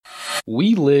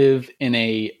We live in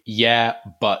a yeah,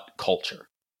 but culture.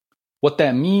 What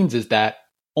that means is that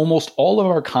almost all of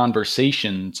our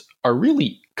conversations are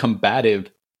really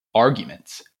combative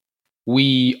arguments.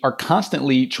 We are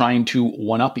constantly trying to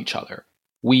one up each other.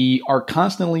 We are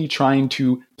constantly trying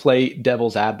to play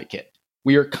devil's advocate.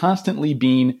 We are constantly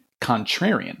being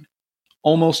contrarian,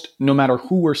 almost no matter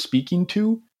who we're speaking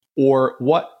to or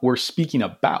what we're speaking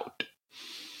about.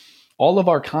 All of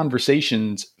our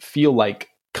conversations feel like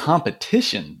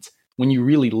competitions when you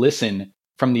really listen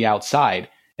from the outside.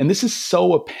 And this is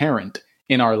so apparent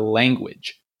in our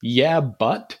language. Yeah,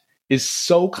 but is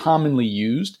so commonly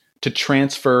used to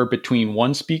transfer between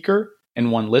one speaker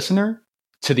and one listener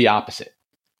to the opposite.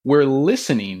 We're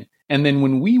listening, and then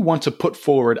when we want to put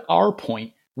forward our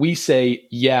point, we say,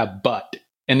 yeah, but,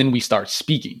 and then we start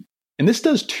speaking. And this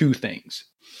does two things.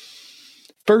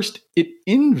 First, it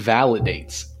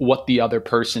invalidates what the other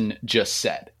person just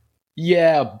said.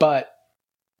 Yeah, but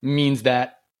means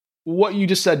that what you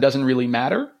just said doesn't really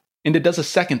matter. And it does a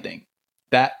second thing,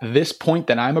 that this point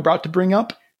that I'm about to bring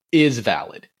up is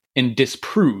valid and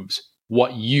disproves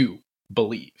what you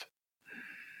believe.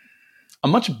 A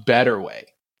much better way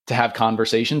to have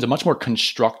conversations, a much more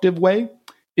constructive way,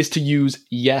 is to use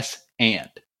yes and.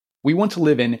 We want to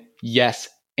live in yes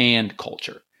and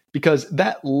culture because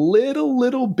that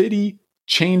little bitty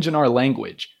change in our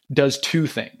language does two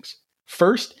things.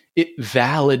 First, it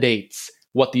validates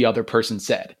what the other person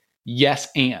said. Yes,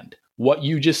 and what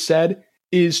you just said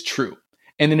is true.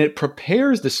 And then it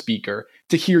prepares the speaker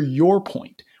to hear your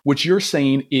point, which you're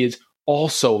saying is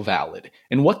also valid.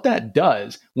 And what that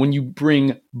does when you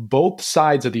bring both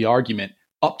sides of the argument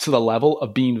up to the level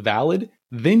of being valid,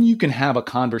 then you can have a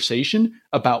conversation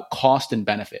about cost and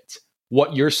benefits.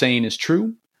 What you're saying is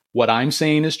true. What I'm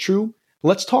saying is true.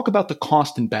 Let's talk about the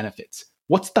cost and benefits.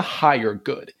 What's the higher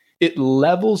good? It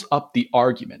levels up the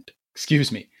argument.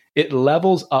 It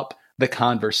levels up the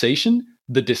conversation,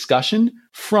 the discussion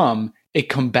from a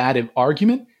combative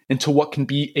argument into what can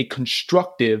be a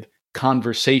constructive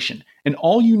conversation. And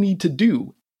all you need to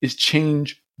do is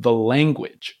change the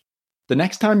language. The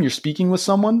next time you're speaking with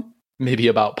someone, maybe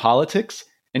about politics,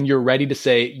 and you're ready to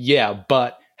say, yeah,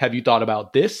 but have you thought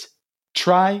about this?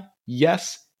 Try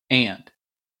yes and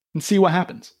see what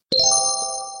happens.